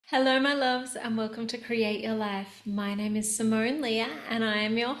Hello, my loves, and welcome to Create Your Life. My name is Simone Leah, and I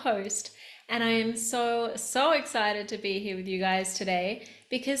am your host. And I am so excited to be here with you guys today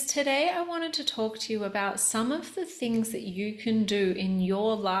because today I wanted to talk to you about some of the things that you can do in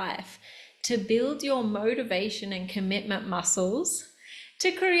your life to build your motivation and commitment muscles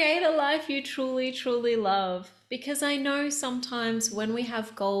to create a life you truly love. Because I know sometimes when we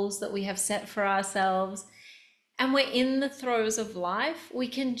have goals that we have set for ourselves, and we're in the throes of life, we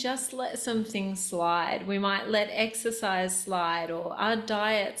can just let some things slide. We might let exercise slide, or our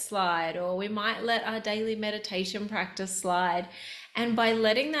diet slide, or we might let our daily meditation practice slide. And by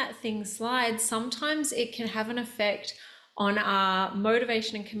letting that thing slide, sometimes it can have an effect on our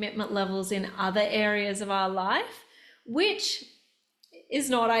motivation and commitment levels in other areas of our life, which is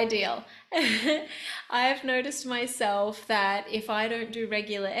not ideal. I've noticed myself that if I don't do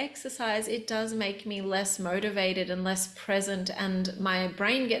regular exercise, it does make me less motivated and less present, and my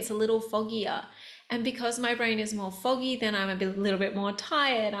brain gets a little foggier. And because my brain is more foggy, then I'm little bit more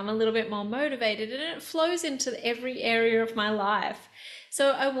tired, I'm a little bit more motivated, and it flows into every area of my life.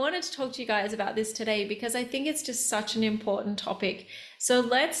 So I wanted to talk to you guys about this today because I think it's just such an important topic. So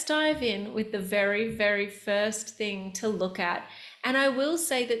let's dive in with the very first thing to look at. And I will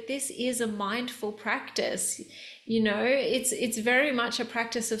say that this is a mindful practice. It's very much a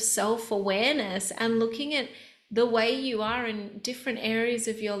practice of self-awareness and looking at the way you are in different areas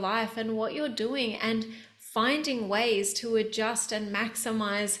of your life and what you're doing and finding ways to adjust and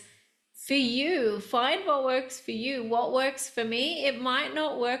maximize for you. Find what works for you. What works for me, it might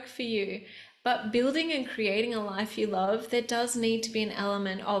not work for you. But building and creating a life you love, there does need to be an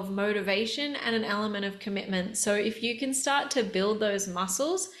element of motivation and an element of commitment. So if you can start to build those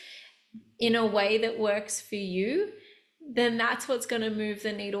muscles in a way that works for you, then that's what's going to move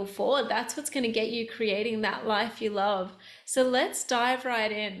the needle forward. That's what's going to get you creating that life you love. So let's dive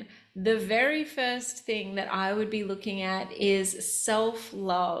right in. The very first thing that I would be looking at is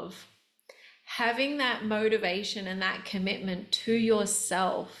self-love. Having that motivation and that commitment to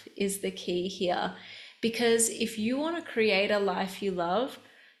yourself is the key here. Because if you want to create a life you love,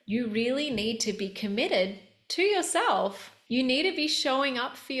 you really need to be committed to yourself. You need to be showing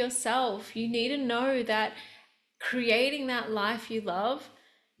up for yourself. You need to know that creating that life you love,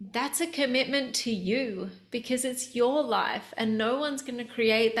 that's a commitment to you because it's your life and no one's going to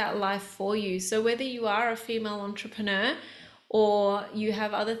create that life for you. So whether you are a female entrepreneur or you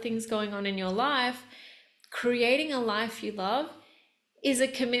have other things going on in your life, creating a life you love is a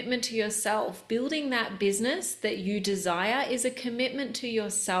commitment to yourself. Building that business that you desire is a commitment to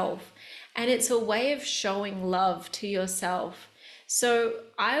yourself, and it's a way of showing love to yourself. So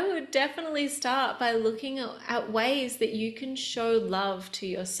I would definitely start by looking at ways that you can show love to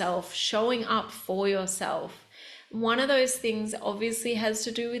yourself, showing up for yourself. One of those things obviously has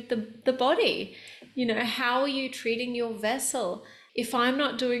to do with the body. How are you treating your vessel? If I'm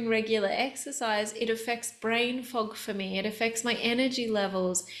not doing regular exercise, it affects brain fog for me. It affects my energy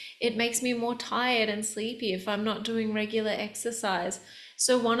levels. It makes me more tired and sleepy if I'm not doing regular exercise.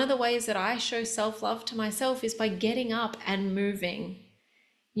 So one of the ways that I show self-love to myself is by getting up and moving.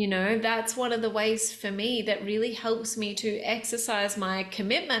 That's one of the ways for me that really helps me to exercise my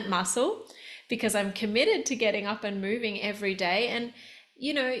commitment muscle because I'm committed to getting up and moving every day. And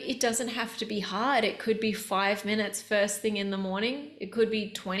it doesn't have to be hard. It could be 5 minutes first thing in the morning. It could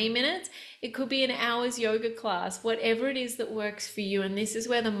be 20 minutes. It could be an hour's yoga class, whatever it is that works for you. And this is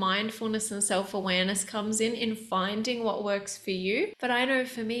where the mindfulness and self-awareness comes in finding what works for you. But I know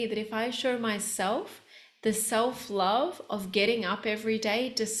for me that if I show myself the self-love of getting up every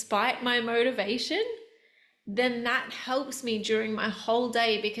day despite my motivation, then that helps me during my whole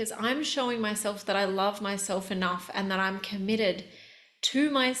day because I'm showing myself that I love myself enough and that I'm committed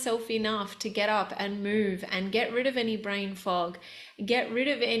to myself enough to get up and move and get rid of any brain fog, get rid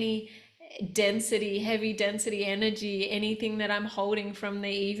of any heavy density energy, anything that I'm holding from the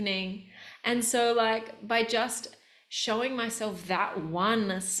evening. And so by just showing myself that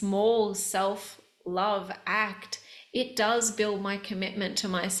one small self-love act, it does build my commitment to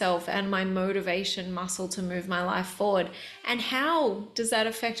myself and my motivation muscle to move my life forward. And how does that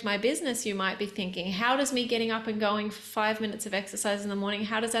affect my business? You might be thinking, how does me getting up and going for 5 minutes of exercise in the morning,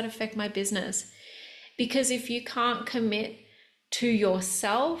 how does that affect my business? Because if you can't commit to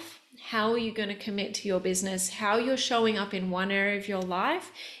yourself, how are you going to commit to your business? How you're showing up in one area of your life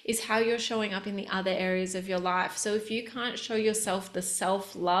is how you're showing up in the other areas of your life. So if you can't show yourself the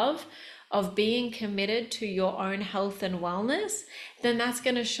self-love of being committed to your own health and wellness, then that's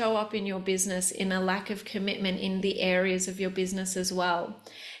going to show up in your business in a lack of commitment in the areas of your business as well.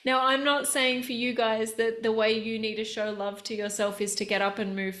 Now, I'm not saying for you guys that the way you need to show love to yourself is to get up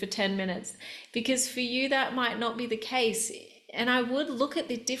and move for 10 minutes, because for you that might not be the case. And I would look at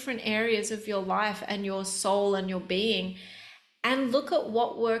the different areas of your life and your soul and your being and look at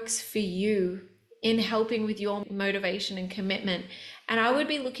what works for you in helping with your motivation and commitment. And I would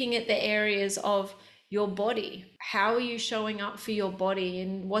be looking at the areas of your body. How are you showing up for your body,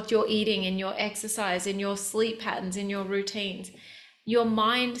 and what you're eating, and your exercise, and your sleep patterns, and your routines? Your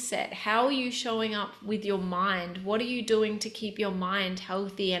mindset, how are you showing up with your mind? What are you doing to keep your mind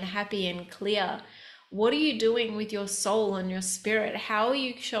healthy and happy and clear? What are you doing with your soul and your spirit? How are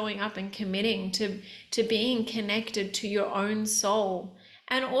you showing up and committing to being connected to your own soul?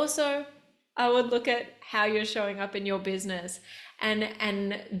 And also, I would look at how you're showing up in your business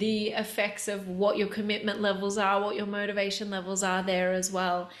and the effects of what your commitment levels are, what your motivation levels are there as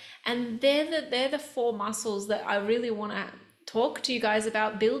well. And they're the four muscles that I really want to talk to you guys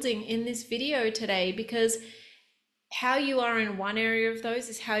about building in this video today, because how you are in one area of those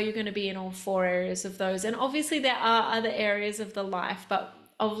is how you're going to be in all four areas of those. And obviously there are other areas of the life, but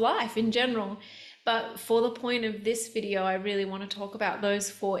of life in general. But for the point of this video, I really want to talk about those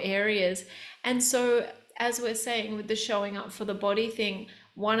four areas. And so, as we're saying with the showing up for the body thing,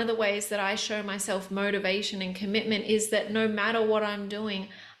 one of the ways that I show myself motivation and commitment is that no matter what I'm doing,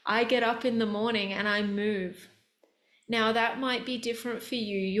 I get up in the morning and I move. Now that might be different for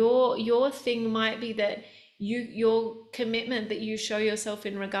you. Your thing might be that your commitment that you show yourself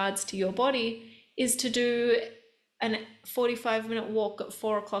in regards to your body is to do a 45-minute walk at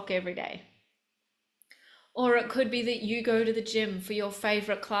 4 o'clock every day. Or it could be that you go to the gym for your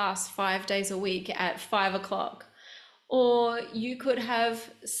favorite class 5 days a week at 5 o'clock. Or you could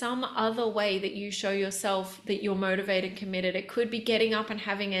have some other way that you show yourself that you're motivated and committed. It could be getting up and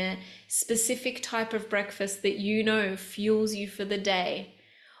having a specific type of breakfast that you know fuels you for the day.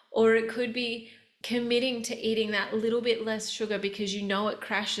 Or it could be committing to eating that little bit less sugar because you know it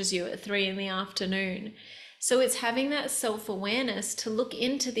crashes you at 3 in the afternoon. So it's having that self-awareness to look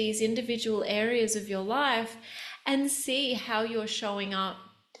into these individual areas of your life and see how you're showing up.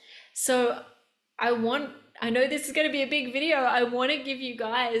 So I know this is going to be a big video. I want to give you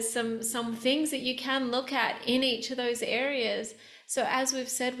guys some things that you can look at in each of those areas. So as we've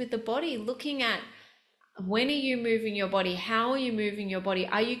said with the body, looking at when are you moving your body? How are you moving your body?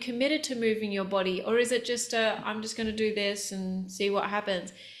 Are you committed to moving your body? Or is it just I'm just going to do this and see what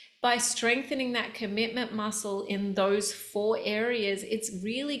happens? By strengthening that commitment muscle in those four areas, it's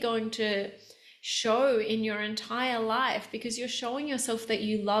really going to show in your entire life, because you're showing yourself that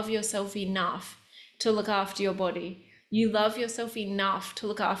you love yourself enough to look after your body. You love yourself enough to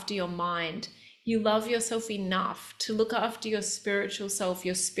look after your mind. You love yourself enough to look after your spiritual self,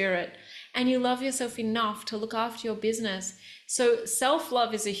 your spirit, and you love yourself enough to look after your business. So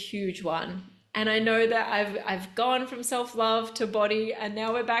self-love is a huge one. And I know that I've gone from self-love to body, and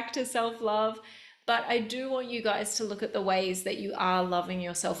now we're back to self-love. But I do want you guys to look at the ways that you are loving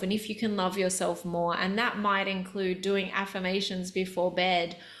yourself, and if you can love yourself more. And that might include doing affirmations before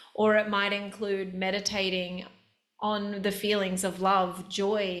bed, or it might include meditating on the feelings of love,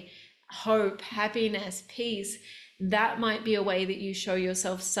 joy, hope, happiness, peace. That might be a way that you show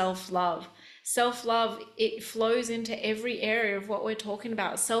yourself self-love. Self-love, it flows into every area of what we're talking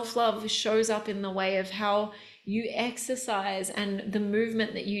about. Self-love shows up in the way of how you exercise and the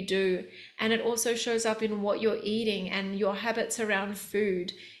movement that you do. And it also shows up in what you're eating and your habits around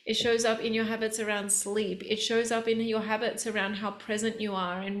food. It shows up in your habits around sleep. It shows up in your habits around how present you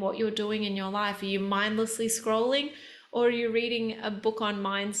are and what you're doing in your life. Are you mindlessly scrolling, or are you reading a book on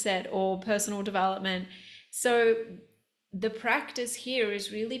mindset or personal development? So the practice here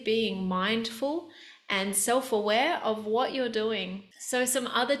is really being mindful and self-aware of what you're doing. So some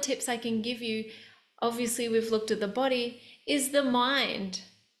other tips I can give you, obviously we've looked at the body, is the mind.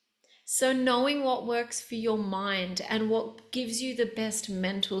 So knowing what works for your mind and what gives you the best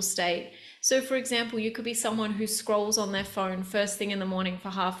mental state. So for example, you could be someone who scrolls on their phone first thing in the morning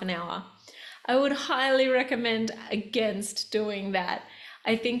for half an hour. I would highly recommend against doing that.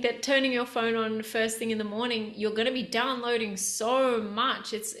 I think that turning your phone on first thing in the morning, you're going to be downloading so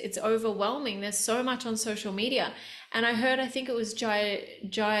much. It's overwhelming. There's so much on social media. And I think it was Jai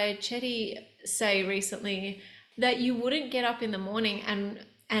Chetty say recently that you wouldn't get up in the morning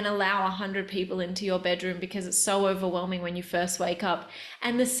and allow 100 people into your bedroom because it's so overwhelming when you first wake up.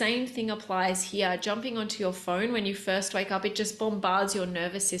 And the same thing applies here. Jumping onto your phone when you first wake up, it just bombards your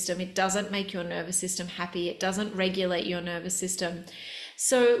nervous system. It doesn't make your nervous system happy. It doesn't regulate your nervous system.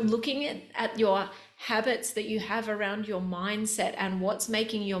 So looking at your habits that you have around your mindset and what's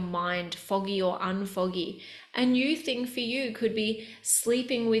making your mind foggy or unfoggy. A new thing for you could be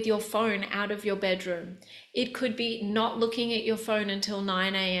sleeping with your phone out of your bedroom. It could be not looking at your phone until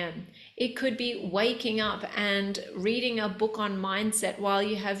 9 a.m. It could be waking up and reading a book on mindset while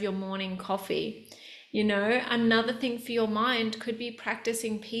you have your morning coffee. You know, another thing for your mind could be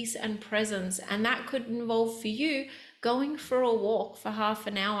practicing peace and presence, and that could involve for you going for a walk for half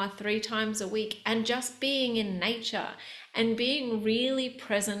an hour 3 times a week and just being in nature and being really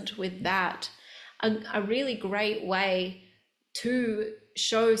present with that. A really great way to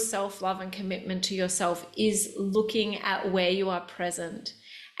show self-love and commitment to yourself is looking at where you are present,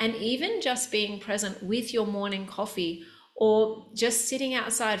 and even just being present with your morning coffee, or just sitting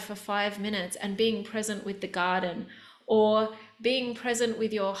outside for 5 minutes and being present with the garden, or being present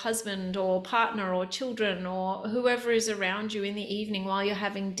with your husband or partner or children or whoever is around you in the evening while you're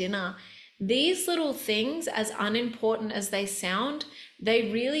having dinner. These little things, as unimportant as they sound,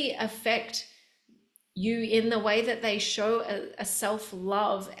 they really affect you in the way that they show a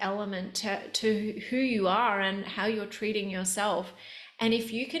self-love element to who you are and how you're treating yourself. And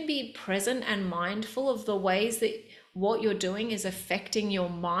if you can be present and mindful of the ways that what you're doing is affecting your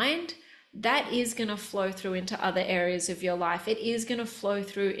mind, that is going to flow through into other areas of your life. It is going to flow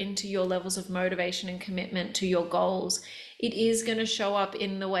through into your levels of motivation and commitment to your goals. It is going to show up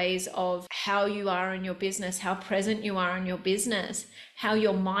in the ways of how you are in your business, how present you are in your business, how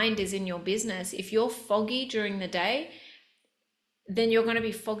your mind is in your business. If you're foggy during the day, then you're going to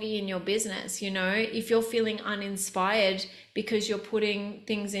be foggy in your business. You know, if you're feeling uninspired because you're putting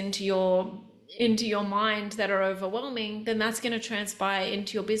things into your mind that are overwhelming, then that's going to transpire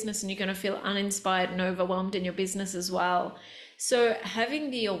into your business, and you're going to feel uninspired and overwhelmed in your business as well. So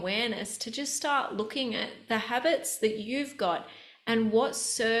having the awareness to just start looking at the habits that you've got and what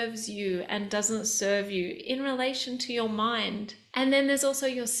serves you and doesn't serve you in relation to your mind. And then there's also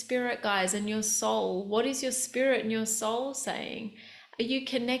your spirit, guys, and your soul. What is your spirit and your soul saying? Are you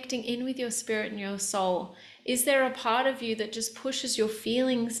connecting in with your spirit and your soul? Is there a part of you that just pushes your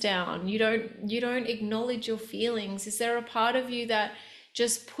feelings down? You don't acknowledge your feelings. Is there a part of you that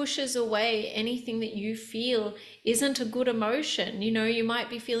just pushes away anything that you feel isn't a good emotion? You know, you might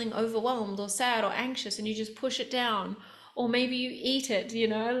be feeling overwhelmed or sad or anxious and you just push it down. Or maybe you eat it, you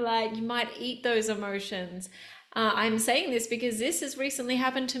know, like you might eat those emotions. I'm saying this because this has recently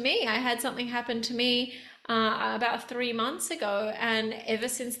happened to me. I had something happen to me about 3 months ago, and ever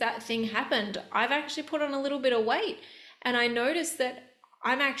since that thing happened, I've actually put on a little bit of weight, and I noticed that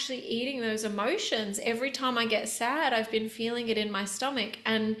I'm actually eating those emotions. Every time I get sad, I've been feeling it in my stomach,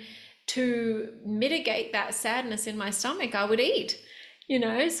 and to mitigate that sadness in my stomach, I would eat. You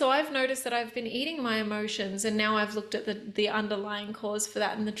know, so I've noticed that I've been eating my emotions, and now I've looked at the underlying cause for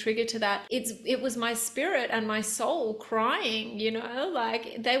that and the trigger to that. It was my spirit and my soul crying, you know,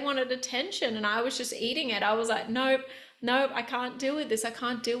 like they wanted attention and I was just eating it. I was like, nope, nope, I can't deal with this. I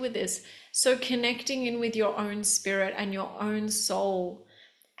can't deal with this. So connecting in with your own spirit and your own soul,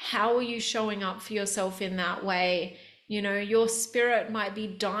 how are you showing up for yourself in that way? You know, your spirit might be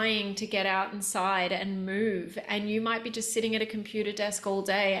dying to get out inside and move, and you might be just sitting at a computer desk all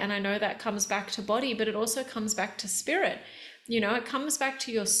day. And I know that comes back to body, but it also comes back to spirit. You know, it comes back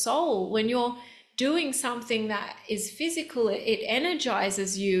to your soul. When you're doing something that is physical, it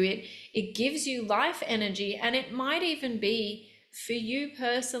energizes you, it gives you life energy. And it might even be for you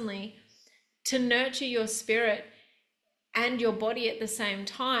personally to nurture your spirit and your body at the same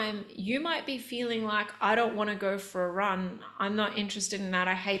time. You might be feeling like, I don't want to go for a run. I'm not interested in that.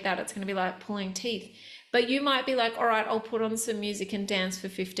 I hate that. It's going to be like pulling teeth. But you might be like, all right, I'll put on some music and dance for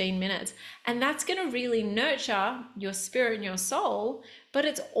 15 minutes. And that's going to really nurture your spirit and your soul. But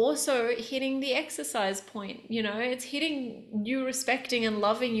it's also hitting the exercise point. You know, it's hitting you respecting and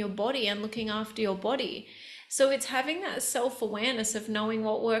loving your body and looking after your body. So it's having that self-awareness of knowing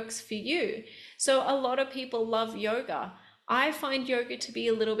what works for you. So a lot of people love yoga. I find yoga to be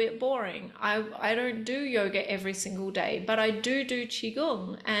a little bit boring. I don't do yoga every single day, but I do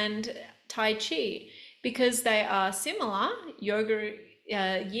Qigong and Tai Chi because they are similar. Yoga,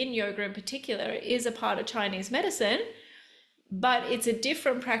 Yin yoga in particular, is a part of Chinese medicine, but it's a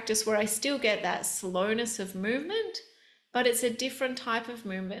different practice where I still get that slowness of movement, but it's a different type of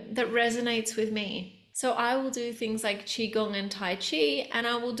movement that resonates with me. So I will do things like Qigong and Tai Chi, and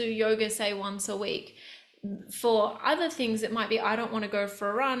I will do yoga, say, once a week. For other things, it might be, I don't want to go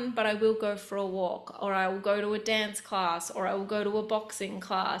for a run, but I will go for a walk, or I will go to a dance class, or I will go to a boxing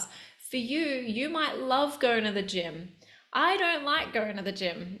class. For you, you might love going to the gym. I don't like going to the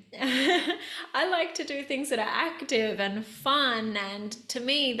gym. I like to do things that are active and fun, and to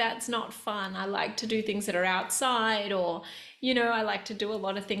me, that's not fun. I like to do things that are outside, or, I like to do a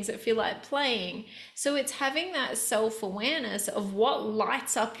lot of things that feel like playing. So it's having that self awareness of what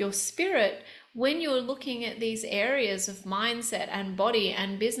lights up your spirit when you're looking at these areas of mindset and body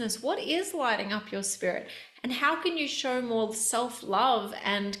and business. What is lighting up your spirit? And how can you show more self love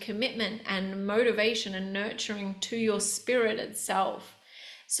and commitment and motivation and nurturing to your spirit itself?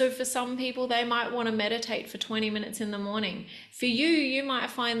 So, for some people, they might want to meditate for 20 minutes in the morning. For you, you might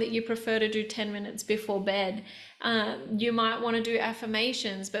find that you prefer to do 10 minutes before bed. You might want to do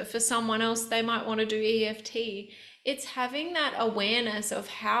affirmations, but for someone else, they might want to do EFT. It's having that awareness of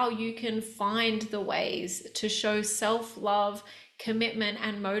how you can find the ways to show self love, commitment,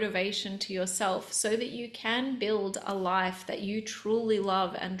 and motivation to yourself so that you can build a life that you truly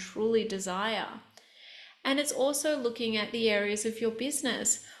love and truly desire. And it's also looking at the areas of your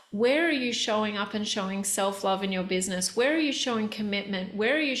business. Where are you showing up and showing self-love in your business? Where are you showing commitment?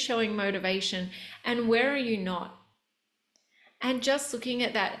 Where are you showing motivation? And where are you not? And just looking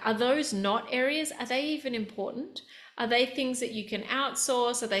at that, are those not areas? Are they even important? Are they things that you can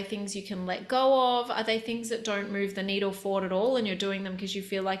outsource? Are they things you can let go of? Are they things that don't move the needle forward at all and you're doing them because you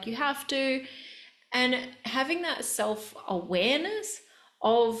feel like you have to? And having that self-awareness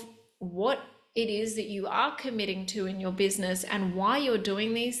of what it is that you are committing to in your business and why you're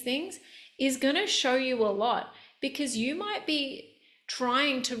doing these things is going to show you a lot, because you might be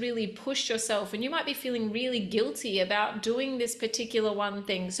trying to really push yourself and you might be feeling really guilty about doing this particular one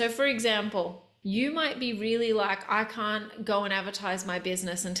thing. So for example, you might be really like, I can't go and advertise my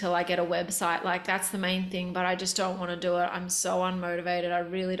business until I get a website. Like, that's the main thing, but I just don't want to do it. I'm so unmotivated. I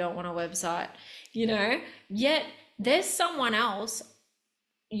really don't want a website, Yet there's someone else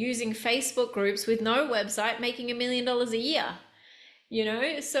using Facebook groups with no website making $1 million a year.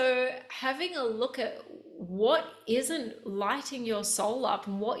 So having a look at what isn't lighting your soul up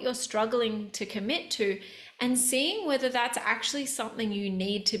and what you're struggling to commit to, and seeing whether that's actually something you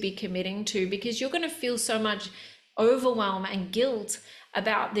need to be committing to, because you're going to feel so much overwhelm and guilt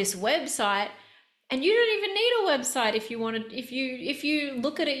about this website. And you don't even need a website. If you wanted, if you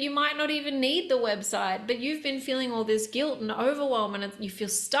look at it, you might not even need the website, but you've been feeling all this guilt and overwhelm, and you feel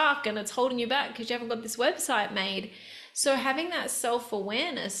stuck and it's holding you back because you haven't got this website made. So having that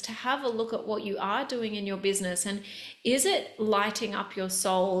self-awareness to have a look at what you are doing in your business, and is it lighting up your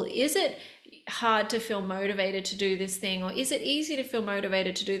soul? Is it hard to feel motivated to do this thing, or is it easy to feel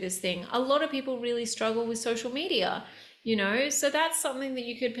motivated to do this thing? A lot of people really struggle with social media. So that's something that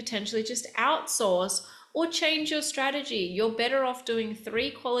you could potentially just outsource or change your strategy. You're better off doing 3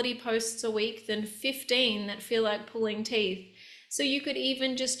 quality posts a week than 15 that feel like pulling teeth. So you could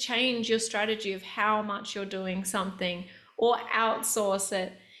even just change your strategy of how much you're doing something, or outsource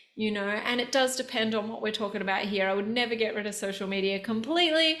it, and it does depend on what we're talking about here. I would never get rid of social media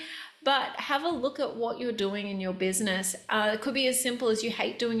completely, but have a look at what you're doing in your business. It could be as simple as you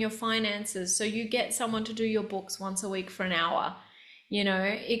hate doing your finances, so you get someone to do your books once a week for an hour.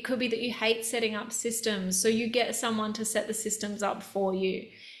 It could be that you hate setting up systems, so you get someone to set the systems up for you,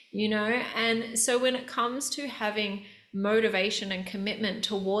 And so when it comes to having motivation and commitment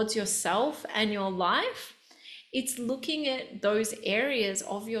towards yourself and your life, it's looking at those areas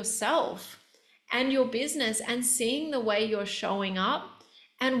of yourself and your business and seeing the way you're showing up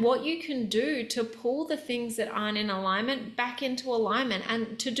and what you can do to pull the things that aren't in alignment back into alignment.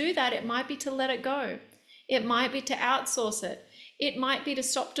 And to do that, it might be to let it go. It might be to outsource it. It might be to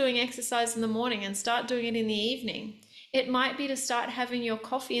stop doing exercise in the morning and start doing it in the evening. It might be to start having your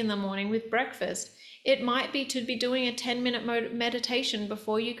coffee in the morning with breakfast. It might be to be doing a 10-minute meditation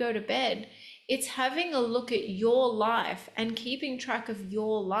before you go to bed. It's having a look at your life and keeping track of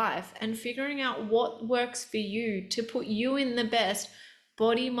your life and figuring out what works for you to put you in the best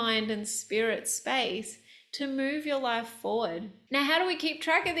body, mind, and spirit space to move your life forward. Now, how do we keep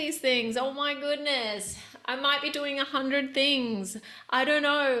track of these things? Oh my goodness. I might be doing 100 things. I don't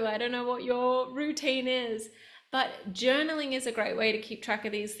know what your routine is. But journaling is a great way to keep track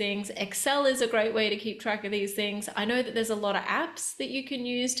of these things. Excel is a great way to keep track of these things. I know that there's a lot of apps that you can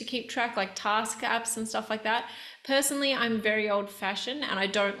use to keep track, like task apps and stuff like that. Personally, I'm very old-fashioned and I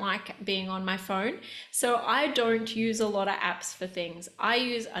don't like being on my phone. So I don't use a lot of apps for things. I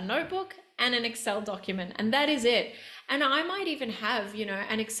use a notebook and an Excel document, and that is it. And I might even have,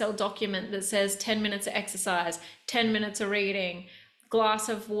 an Excel document that says 10 minutes of exercise, 10 minutes of reading, glass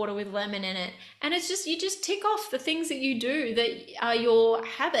of water with lemon in it. And it's just, you just tick off the things that you do that are your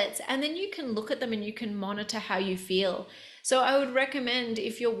habits, and then you can look at them and you can monitor how you feel. So I would recommend,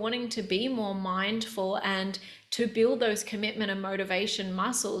 if you're wanting to be more mindful and to build those commitment and motivation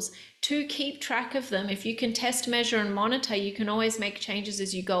muscles, to keep track of them. If you can test, measure, and monitor, you can always make changes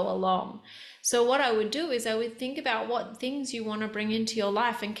as you go along. So what I would do is I would think about what things you want to bring into your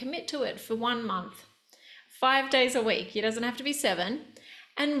life and commit to it for 1 month, 5 days a week. It doesn't have to be 7.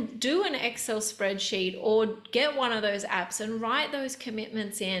 And do an Excel spreadsheet or get one of those apps and write those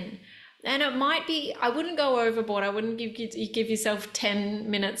commitments in. And it might be, I wouldn't go overboard. I wouldn't give yourself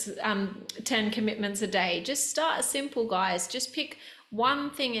 10 minutes, 10 commitments a day. Just start simple, guys. Just pick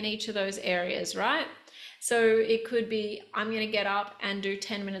one thing in each of those areas, right? So it could be, I'm going to get up and do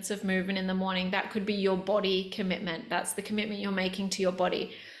 10 minutes of movement in the morning. That could be your body commitment. That's the commitment you're making to your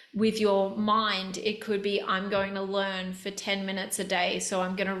body. With your mind, it could be, I'm going to learn for 10 minutes a day. So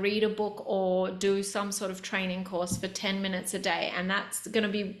I'm going to read a book or do some sort of training course for 10 minutes a day. And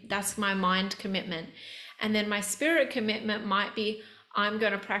that's my mind commitment. And then my spirit commitment might be, I'm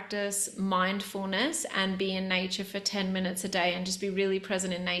going to practice mindfulness and be in nature for 10 minutes a day and just be really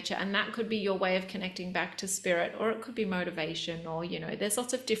present in nature. And that could be your way of connecting back to spirit, or it could be motivation, or, there's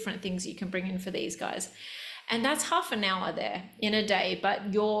lots of different things you can bring in for these guys. And that's half an hour there in a day,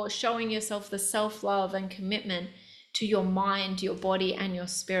 but you're showing yourself the self-love and commitment to your mind, your body, and your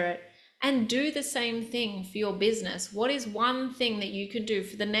spirit. And do the same thing for your business. What is one thing that you can do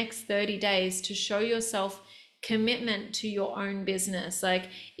for the next 30 days to show yourself commitment to your own business? Like,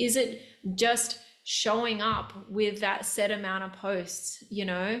 is it just showing up with that set amount of posts?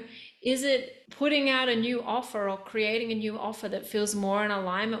 Is it putting out a new offer or creating a new offer that feels more in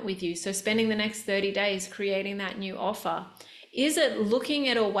alignment with you? So spending the next 30 days creating that new offer. Is it looking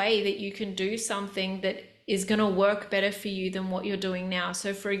at a way that you can do something that is going to work better for you than what you're doing now?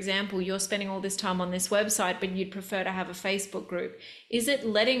 So for example, you're spending all this time on this website, but you'd prefer to have a Facebook group. Is it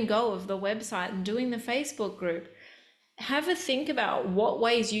letting go of the website and doing the Facebook group? Have a think about what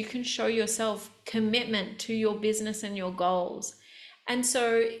ways you can show yourself commitment to your business and your goals. And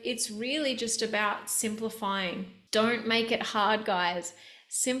so it's really just about simplifying. Don't make it hard, guys.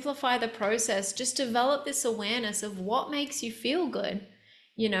 Simplify the process. Just develop this awareness of what makes you feel good.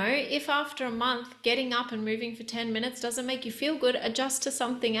 If after a month getting up and moving for 10 minutes doesn't make you feel good, adjust to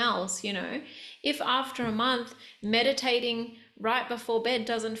something else. If after a month meditating right before bed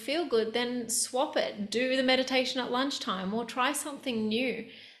doesn't feel good, then swap it. Do the meditation at lunchtime or try something new.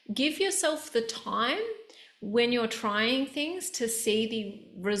 Give yourself the time when you're trying things to see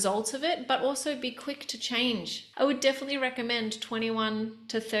the results of it, but also be quick to change. I would definitely recommend 21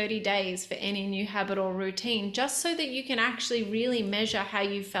 to 30 days for any new habit or routine, just so that you can actually really measure how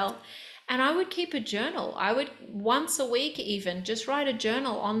you felt. And I would keep a journal. I would once a week even just write a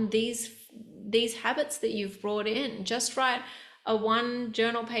journal on these habits that you've brought in. Just write a 1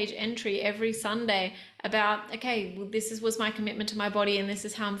 journal page entry every Sunday about, okay, well, was my commitment to my body and this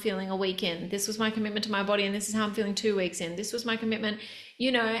is how I'm feeling a week in. This was my commitment to my body and this is how I'm feeling 2 weeks in. This was my commitment,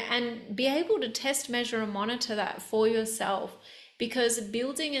 and be able to test, measure, and monitor that for yourself, because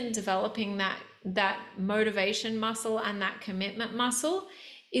building and developing that motivation muscle and that commitment muscle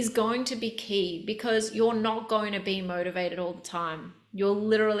is going to be key, because you're not going to be motivated all the time. You're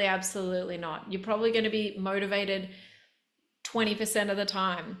literally absolutely not. You're probably going to be motivated 20% of the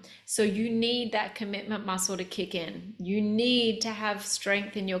time. So you need that commitment muscle to kick in. You need to have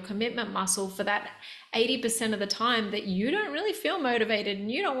strength in your commitment muscle for that 80% of the time that you don't really feel motivated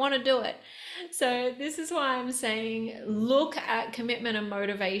and you don't want to do it. So this is why I'm saying, look at commitment and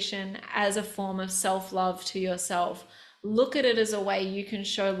motivation as a form of self-love to yourself. Look at it as a way you can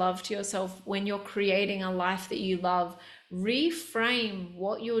show love to yourself when you're creating a life that you love. Reframe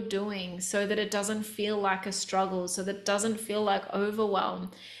what you're doing so that it doesn't feel like a struggle, so that it doesn't feel like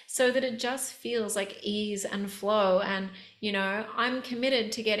overwhelm, so that it just feels like ease and flow. And I'm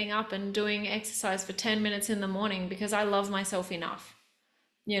committed to getting up and doing exercise for 10 minutes in the morning because I love myself enough.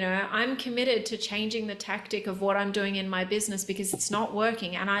 I'm committed to changing the tactic of what I'm doing in my business because it's not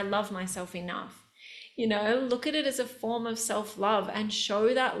working and I love myself enough. Look at it as a form of self-love and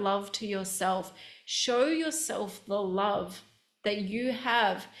show that love to yourself. Show yourself the love that you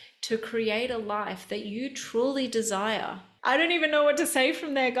have to create a life that you truly desire. I don't even know what to say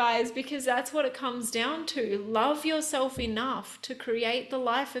from there, guys, because that's what it comes down to. Love yourself enough to create the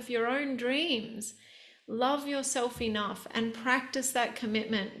life of your own dreams. Love yourself enough and practice that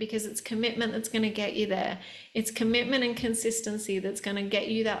commitment, because it's commitment that's going to get you there. It's commitment and consistency that's going to get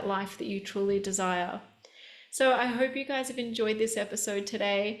you that life that you truly desire. So I hope you guys have enjoyed this episode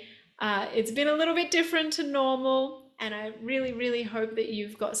today. It's been a little bit different to normal, and I really, really hope that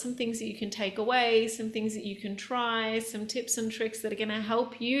you've got some things that you can take away, some things that you can try, some tips and tricks that are going to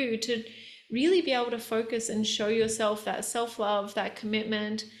help you to really be able to focus and show yourself that self-love, that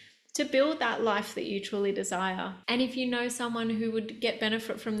commitment, to build that life that you truly desire. And if you know someone who would get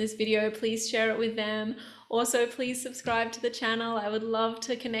benefit from this video, please share it with them. Also, please subscribe to the channel. I would love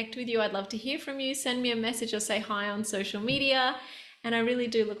to connect with you. I'd love to hear from you. Send me a message or say hi on social media. And I really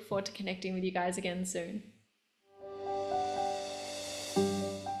do look forward to connecting with you guys again soon.